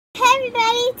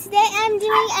everybody, today I'm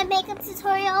doing a makeup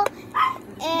tutorial,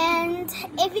 and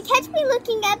if you catch me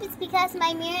looking up, it's because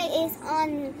my mirror is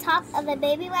on top of a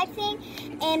baby wipe thing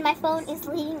and my phone is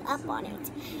leaning up on it.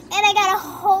 And I got a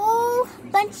whole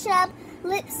bunch of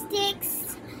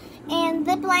lipsticks and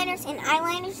lip liners and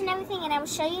eyeliners and everything, and I will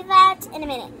show you that in a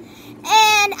minute. And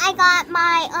I got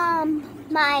my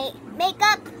my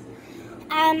makeup.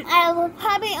 I will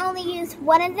probably only use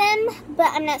one of them, but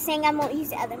I'm not saying I won't use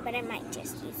the other, but I might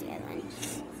just use the other one.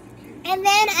 And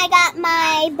then I got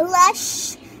my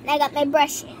blush, and I got my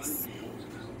brushes.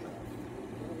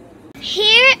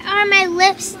 Here are my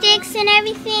lipsticks and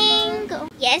everything.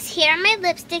 Yes, here are my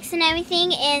lipsticks and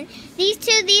everything. And these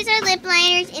two, these are lip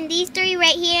liners, and these three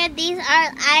right here, these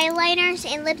are eyeliners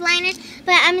and lip liners.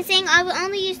 But I'm saying I will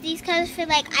only use these colors for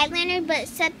like eyeliner, but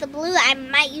except the blue, I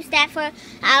might use that for,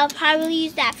 I'll probably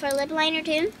use that for lip liner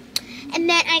too. And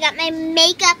then I got my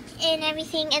makeup and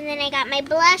everything, and then I got my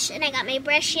blush, and I got my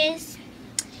brushes.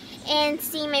 And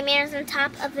see, my mirror's on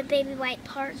top of the baby white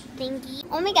part thingy.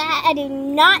 Oh my god, I do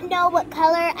not know what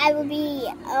color I will be,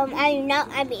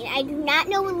 I do not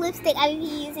know what lipstick I will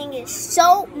be using. There's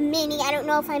so many. I don't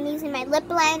know if I'm using my lip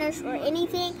liners or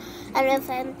anything. I don't know if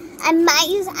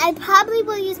I probably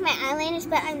will use my eyeliners,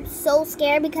 but I'm so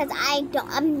scared because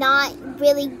I'm not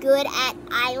really good at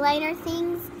eyeliner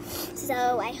things.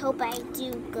 So I hope I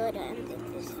do good on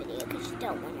this video because you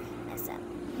don't want to mess up.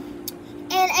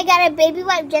 And I got a baby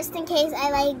wipe just in case I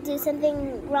like do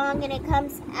something wrong and it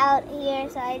comes out here,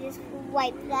 so I just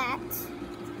wipe that.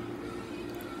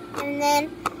 And then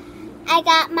I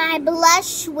got my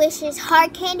blush, which is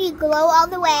Hard Candy Glow All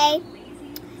the Way,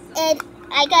 and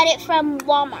I got it from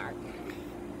Walmart.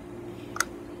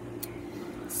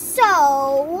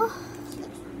 So,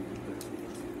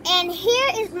 and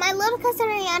here is my little cousin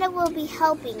Ariana will be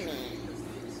helping me.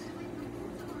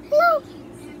 Hello.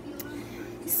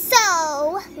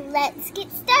 So, let's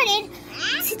get started.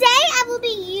 Today I will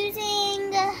be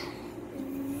using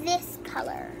this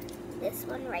color, this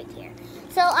one right here.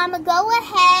 So I'm going to go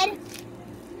ahead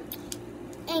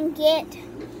and get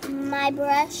my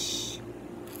brush,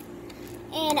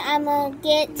 and I'm going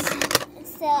to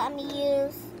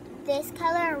use this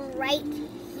color right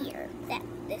here,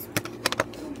 this one.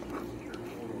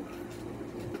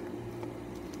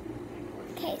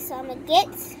 Okay, so I'm going to get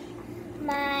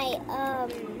my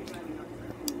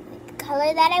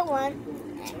color that I want.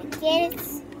 I'm gonna get it.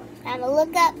 I'm gonna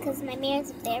look up because my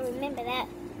mirror's up there. Remember that.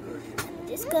 I'm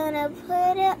just gonna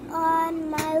put it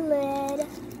on my lid.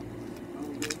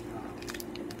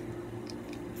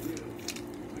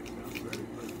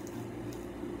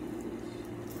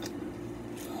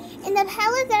 And the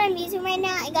palette that I'm using right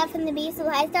now, I got from the Beauty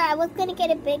Supply Store. I was gonna get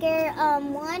a bigger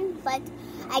one, but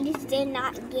I just did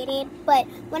not get it. But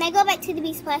when I go back to the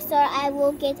Beauty Supply Store, I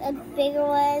will get a bigger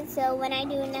one. So when I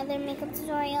do another makeup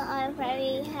tutorial, I'll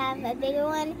probably have a bigger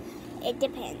one. It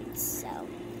depends. So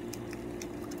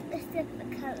this is the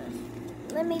color.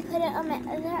 Let me put it on my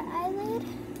other eyelid,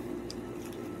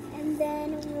 and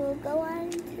then we'll go on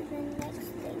to the next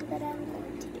thing that I'm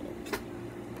going to do.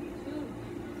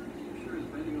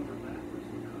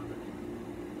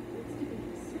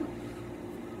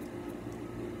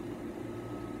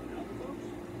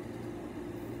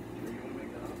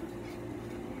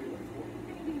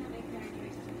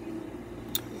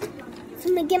 So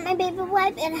I'm going to get my baby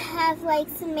wipe and have like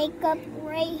some makeup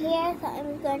right here. So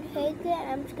I'm going to take it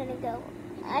and I'm just going to go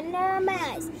under my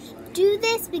eyes. Do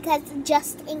this because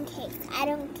just in case. I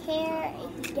don't care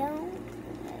if you don't.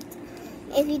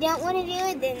 If you don't want to do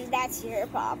it, then that's your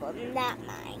problem, not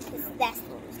mine. Because that's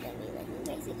the one who's going to be looking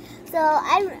crazy. So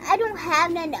I don't have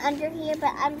none under here,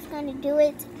 but I'm just going to do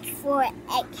it for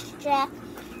extra.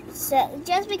 So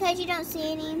just because you don't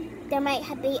see any, there might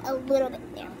be a little bit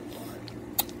there.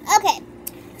 Okay,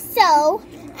 so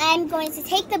I'm going to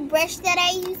take the brush that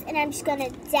I use and I'm just going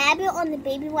to dab it on the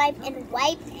baby wipe and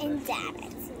wipe and dab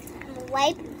it. So I'm going to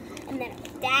wipe and then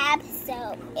dab,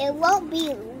 so it won't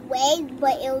be wet,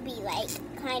 but it will be like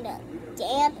kind of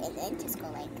damp, and then just go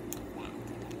like that.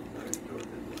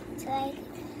 So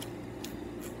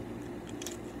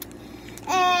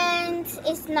and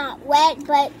it's not wet,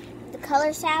 but the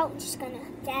color's out. I'm just going to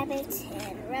dab it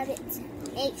and rub it to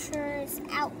make sure it's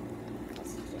out.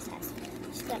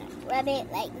 Just gonna rub it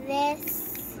like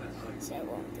this, so it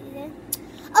won't do that.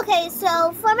 Okay,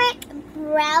 so for my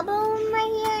brow bone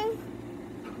right here,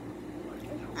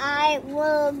 I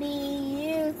will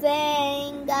be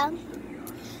using the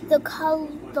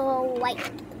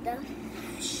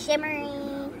shimmery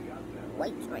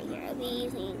whites right here. I'll be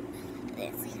using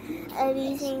this. I'll be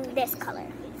using this color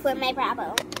for my brow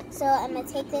bone. So I'm gonna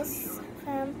take this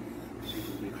from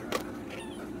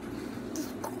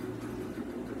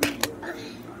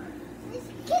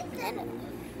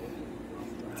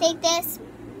take this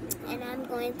and I'm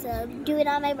going to do it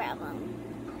on my brow bone.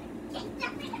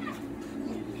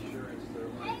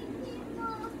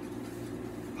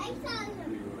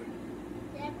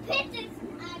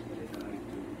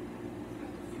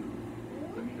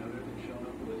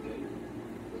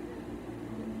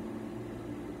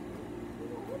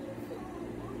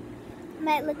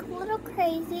 Might look a little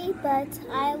crazy, but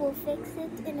I will fix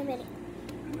it in a minute.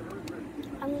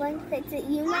 I'm going to fix it.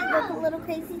 You might look a little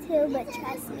crazy too, but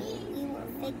trust me, you will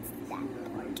fix that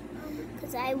part.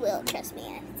 Because I will, trust me.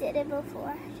 I did it before.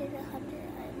 I did it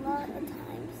a lot of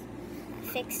times. I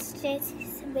fixed it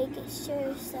to make it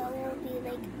sure so it will be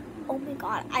like, oh my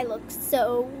god, I look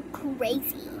so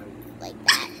crazy. Like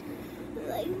that.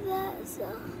 Like that, so.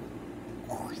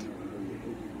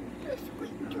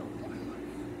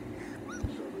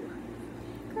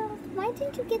 Girl, why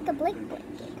didn't you get the blink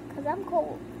blanket? Because I'm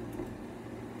cold.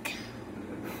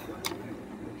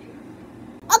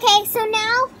 Okay, so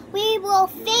now we will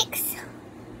fix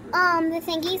the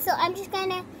thingy. So I'm just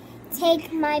gonna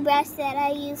take my brush that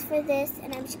I use for this,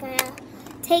 and I'm just gonna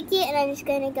take it, and I'm just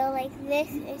gonna go like this,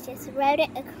 and just rub it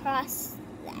across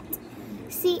that.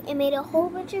 See, it made a whole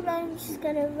bunch of rub. I'm just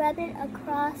gonna rub it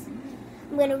across.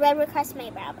 I'm gonna rub it across my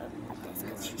brow bone like this.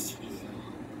 I'm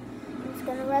just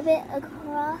gonna rub it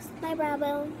across my brow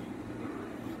bone.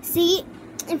 See,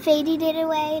 it faded it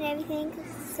away and everything.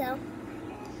 So.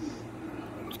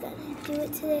 Do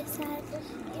it to this side.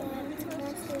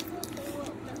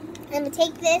 I'm gonna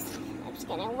take this. I'm just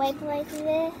gonna wipe like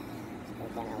this.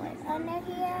 I'm gonna wipe under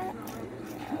here.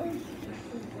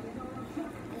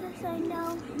 Because I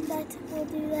know that we'll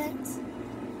do that.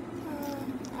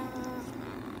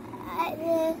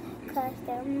 Because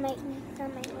there might be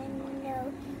someone you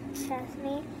know. Trust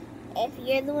me. If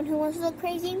you're the one who wants to look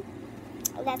crazy,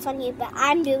 that's on you. But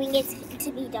I'm doing it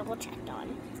to be double checked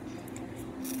on.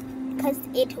 Because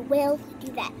it will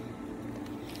do that.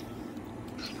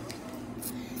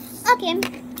 Okay.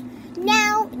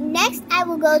 Now, next I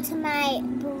will go to my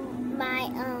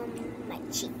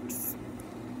cheeks.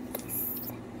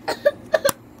 I'm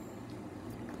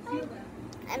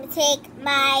gonna take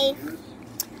my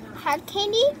hard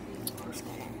candy. I'm just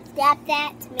gonna dab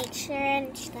that to make sure.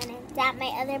 I'm just gonna dab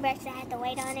my other brush that had the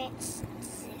white on it.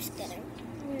 I'm just gonna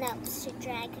should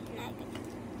drag it.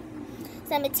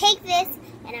 So I'm gonna take this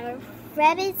and I'm gonna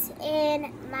rub it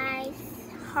in my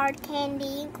hard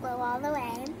candy glue all the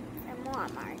way from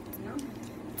Walmart.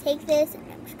 Take this and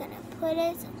I'm just gonna put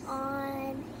it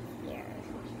on here.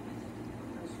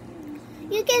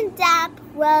 You can dab,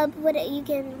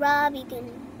 you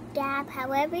can dab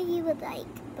however you would like,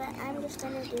 but I'm just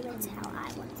gonna do it how I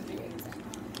want to do it. So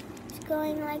just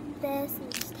going like this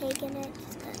and just taking it,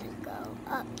 just gonna go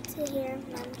up to here.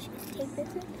 And I'm just gonna take this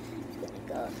one, just gonna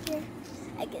go up here.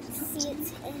 I can see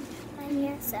it in my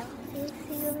mirror, so if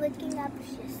you're looking up,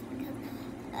 it's just because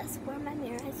that's where my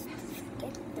mirror is.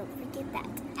 Don't forget that.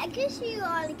 I can see you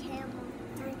on the camera.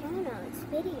 I don't know, it's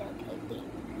videotaping.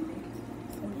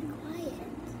 So be quiet.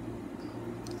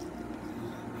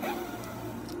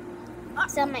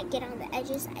 Some might get on the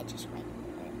edges. I just wipe it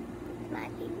with my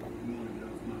paper.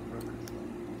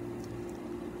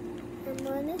 And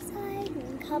more on this side,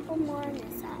 and a couple more on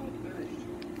this side.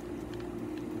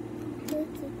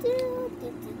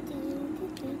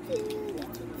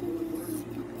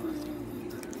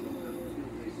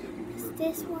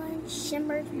 This one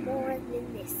shimmers more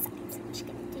than this side, so I'm just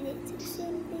gonna do it to the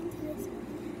same thing to this one.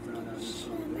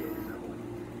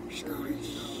 Just gonna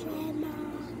shimmer.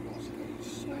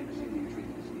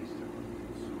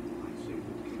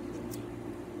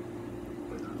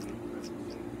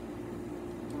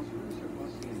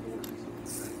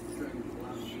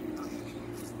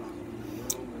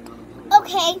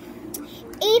 Okay,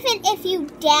 even if you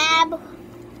dab,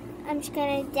 I'm just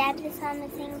going to dab this on the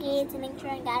thingy to make sure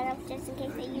I got it off just in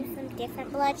case I use some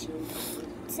different blush.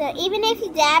 So even if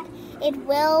you dab, it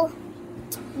will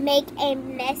make a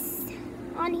mess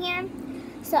on here.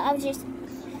 So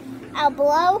I'll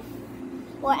blow,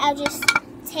 or I'll just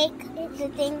take the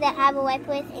thing that I will wipe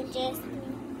with and just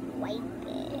wipe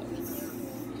it.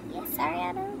 Yes,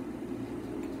 Ariana?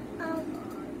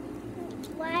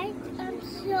 Why I'm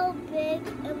so big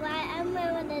and why I'm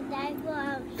wearing a diaper,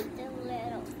 I'm still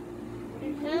little.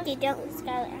 You don't,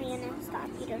 Scarlett. Ariana, stop.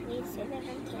 You don't need to say that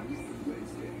on camera.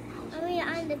 I mean,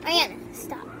 on the Ariana,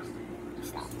 stop.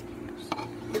 Stop.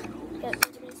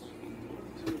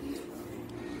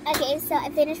 Okay, so I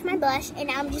finished my blush, and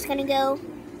now I'm just gonna go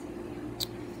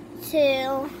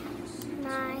to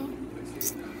my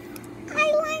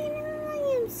eyeliner. I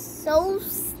am so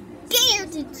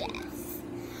scared to death.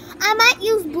 I might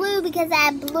use blue because I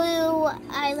have blue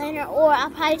eyeliner, or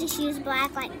I'll probably just use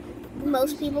black like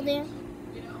most people do.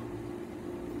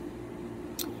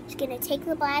 Just gonna take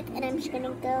the black and I'm just gonna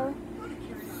go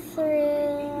through.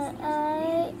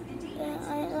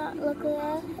 Luckily,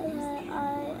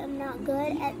 I am not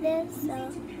good at this,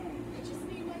 so.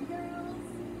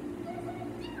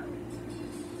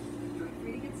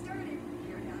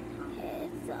 Okay,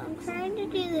 so I'm trying to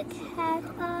do the cat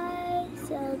eye,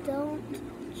 so don't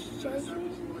judge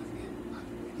me.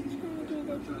 I'm trying to do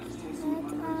the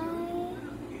cat eye.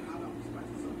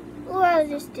 Or I'll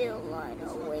just do a line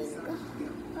of wing.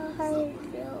 I'll hardly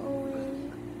do a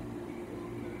wing.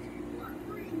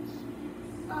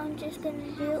 I'm just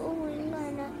gonna do a wing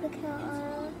or not the cat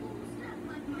eye.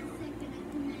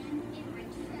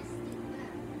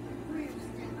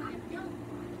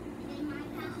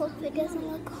 I hope it doesn't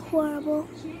look horrible.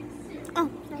 Oh,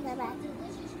 not that bad.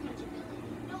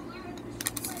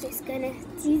 Just gonna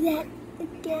do that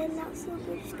again. Not so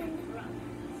we're just gonna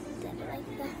do it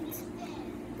like that.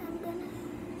 I'm gonna.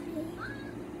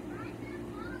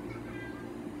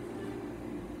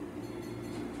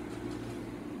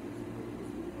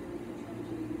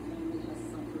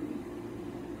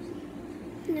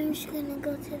 And I'm just gonna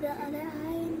go to the other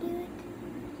eye and do it.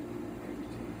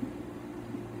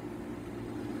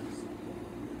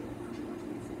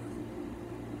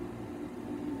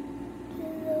 Do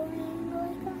the wing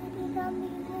like I did on the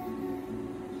other eye.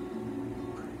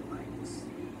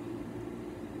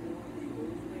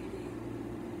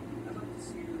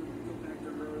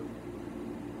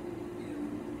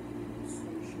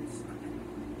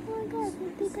 Oh my god, I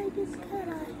think I did cat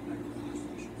eye.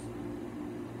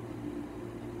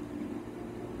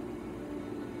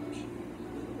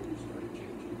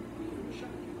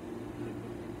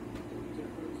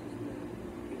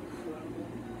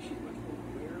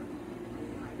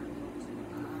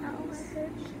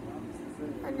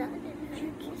 And that didn't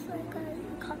hurt, just like I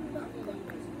come back.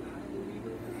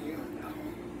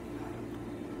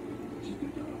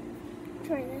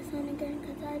 Try this one again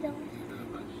because I don't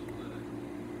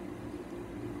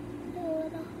do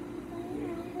it all.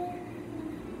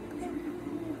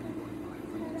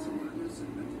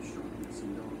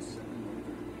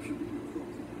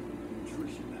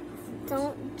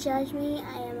 Don't judge me.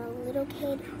 I am a little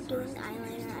kid doing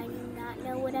eyeliner. I do not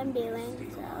know what I'm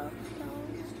doing, so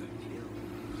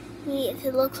if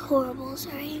it looks horrible,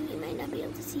 sorry, you might not be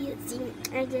able to see it. See,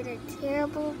 I did a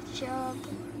terrible job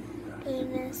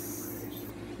doing this.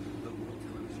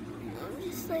 I'm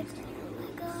just like, oh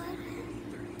my god.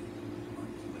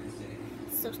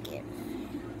 So scared.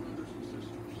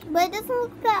 But it doesn't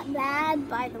look that bad,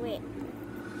 by the way.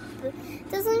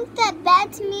 It doesn't look that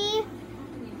bad to me.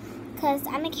 Because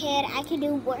I'm a kid, I could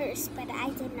do worse, but I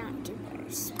did not do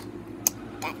worse.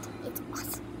 That is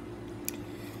awesome.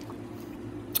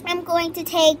 I'm going to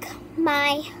take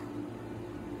the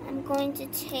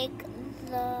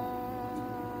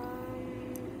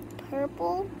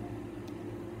purple.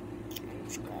 I'm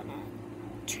just gonna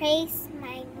trace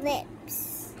my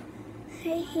lips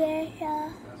right here.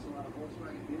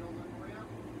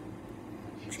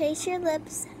 Trace your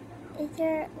lips with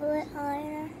your lip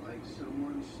liner.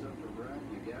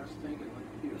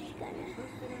 Just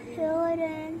gonna fill it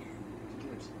in.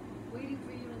 Waiting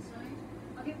for you inside.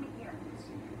 I'll get me here.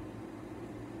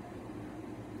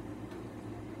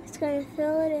 Just gonna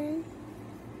fill it in.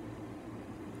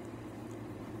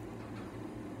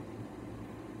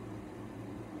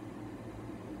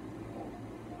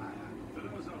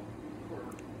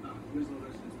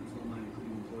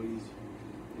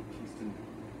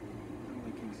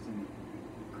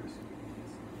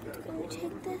 I'm gonna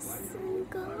take this and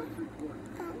go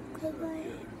because I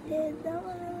did that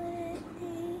one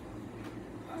already.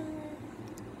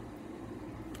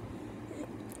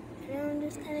 And I'm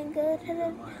just gonna go to the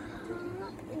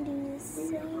top and do the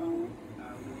same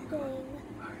thing.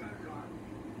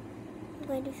 I'm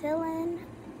going to fill in,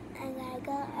 and I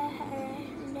go ahead,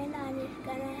 and then I'm just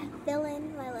gonna fill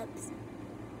in my lips.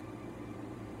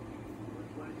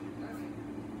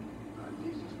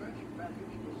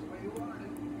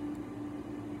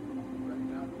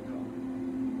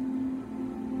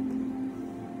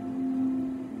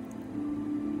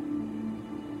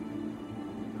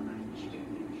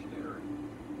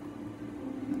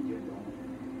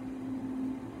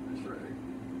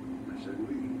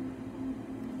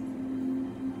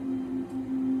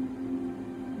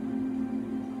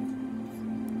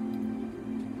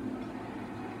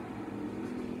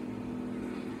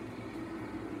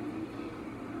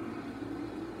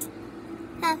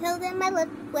 I filled in my lip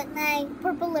with my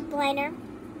purple lip liner.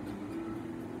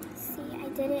 See, I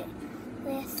did it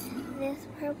with this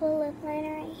purple lip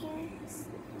liner right here.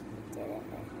 Did it.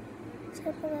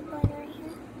 Purple lip liner right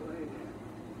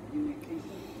here.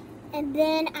 And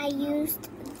then I used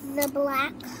the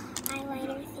black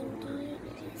eyeliner thingy.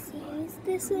 Just use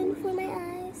this one for my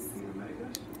eyes.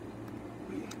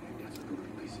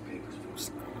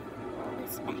 Just gonna roll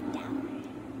this back down.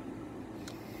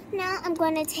 Now I'm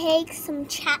going to take some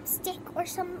chapstick or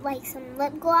some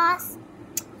lip gloss,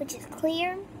 which is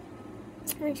clear.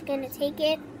 I'm just going to take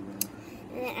it,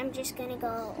 and then I'm just going to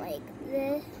go like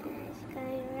this. I'm just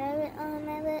going to rub it on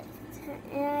my lips,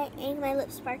 and I make my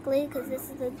lips sparkly because this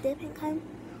is a different kind.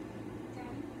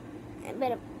 I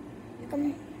better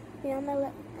come on my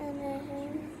lip, and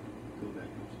then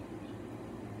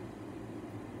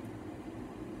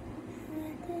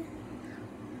like this.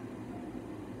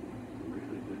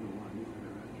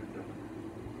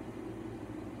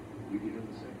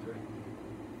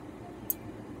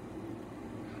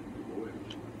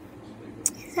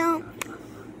 So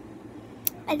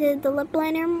I did the lip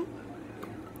liner,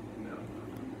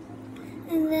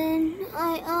 and then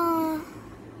I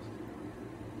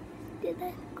did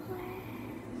that.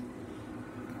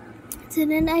 So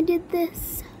then I did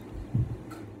this.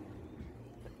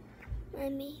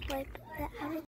 Let me wipe that out.